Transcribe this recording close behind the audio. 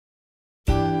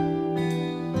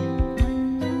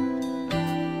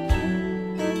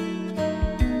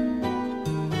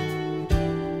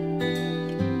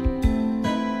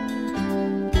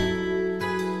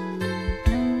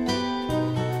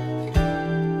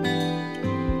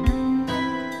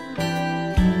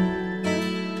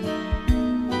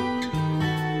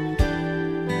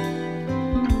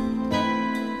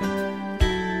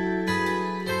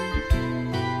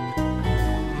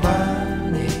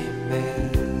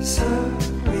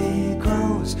misery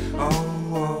grows. Oh,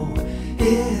 woe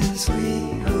is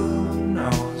we who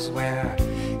knows where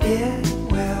it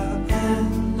will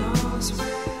end, knows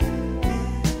where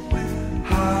it will.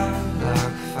 Hard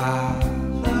luck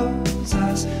follows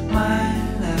us,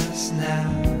 minus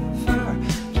never.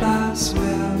 Plus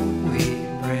will we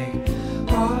break,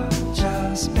 or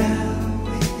just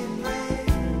barely break,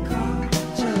 or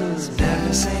just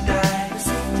never say die.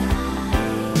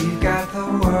 We've got the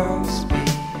world's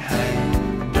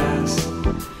behind us.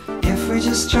 If we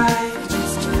just try,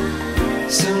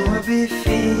 soon we'll be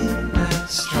feeling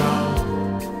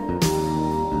strong.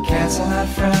 Cancel that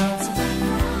frown.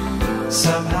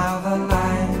 Somehow the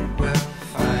light will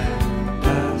find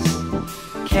us.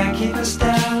 Can't keep us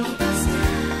down.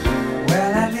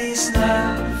 Well, at least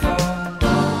not for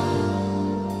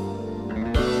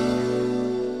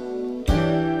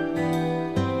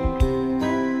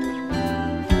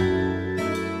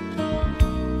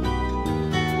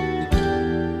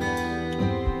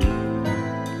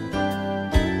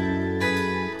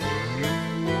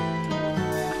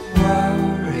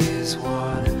worries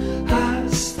warn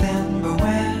us then, but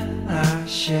when our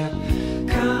ship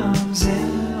comes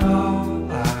in,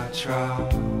 all our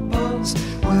troubles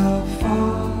will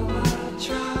fall. Our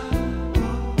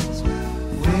troubles will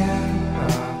fall.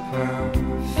 We're a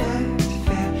perfect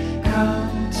fit.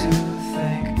 Come to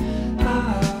think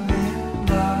of it,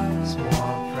 love's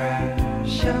more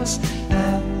precious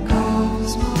than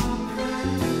gold's more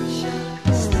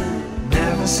precious than.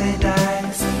 Never say die.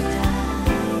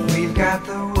 We've got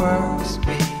the world's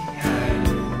behind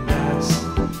us.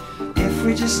 If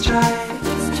we just try,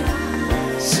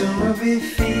 soon we'll be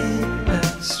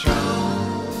feeling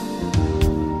strong.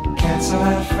 Cancel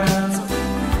that frown.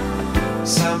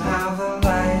 Somehow the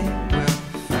light will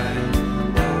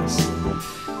find us.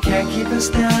 Can't keep us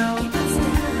down.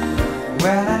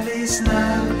 Well, at least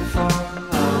not for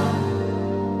long.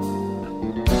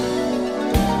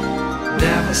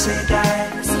 Never say die.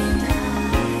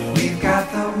 We've got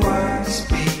the world's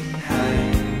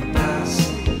behind us.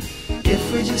 If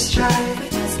we just try,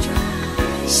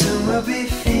 soon we'll be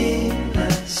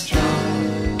feeling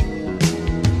strong.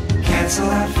 Cancel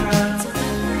that frown.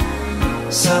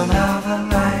 Somehow the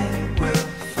light will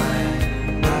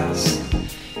find us.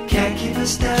 Can't keep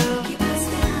us down.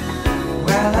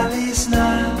 Well, at least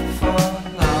not for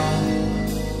long.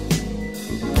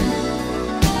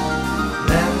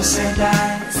 Never say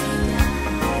die.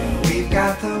 We've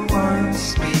got the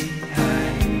world's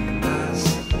behind us.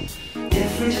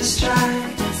 If we just try,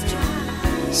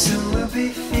 soon we'll be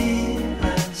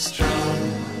feeling strong.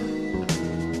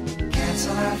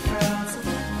 Cancel that frown.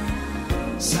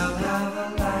 Somehow the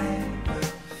light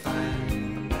will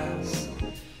find us.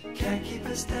 Can't keep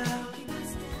us down.